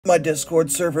My Discord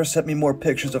server sent me more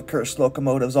pictures of cursed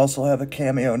locomotives. Also have a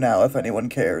cameo now if anyone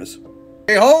cares.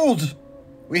 Behold!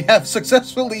 We have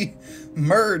successfully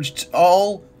merged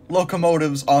all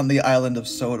locomotives on the island of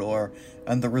Sodor,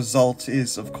 and the result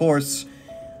is, of course,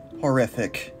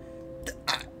 horrific.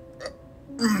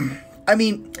 I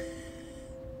mean,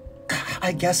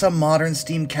 I guess a modern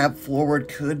steam cab forward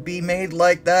could be made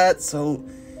like that, so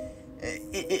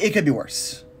it could be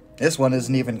worse. This one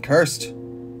isn't even cursed.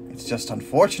 It's just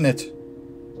unfortunate.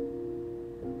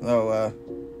 Though,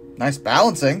 nice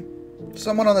balancing.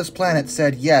 Someone on this planet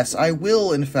said, yes, I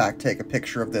will in fact take a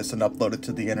picture of this and upload it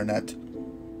to the internet.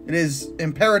 It is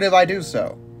imperative I do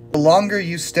so. The longer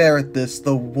you stare at this,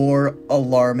 the more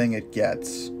alarming it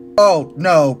gets. Oh,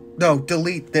 no,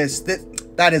 delete this.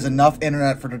 That is enough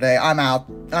internet for today. I'm out.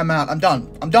 I'm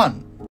done.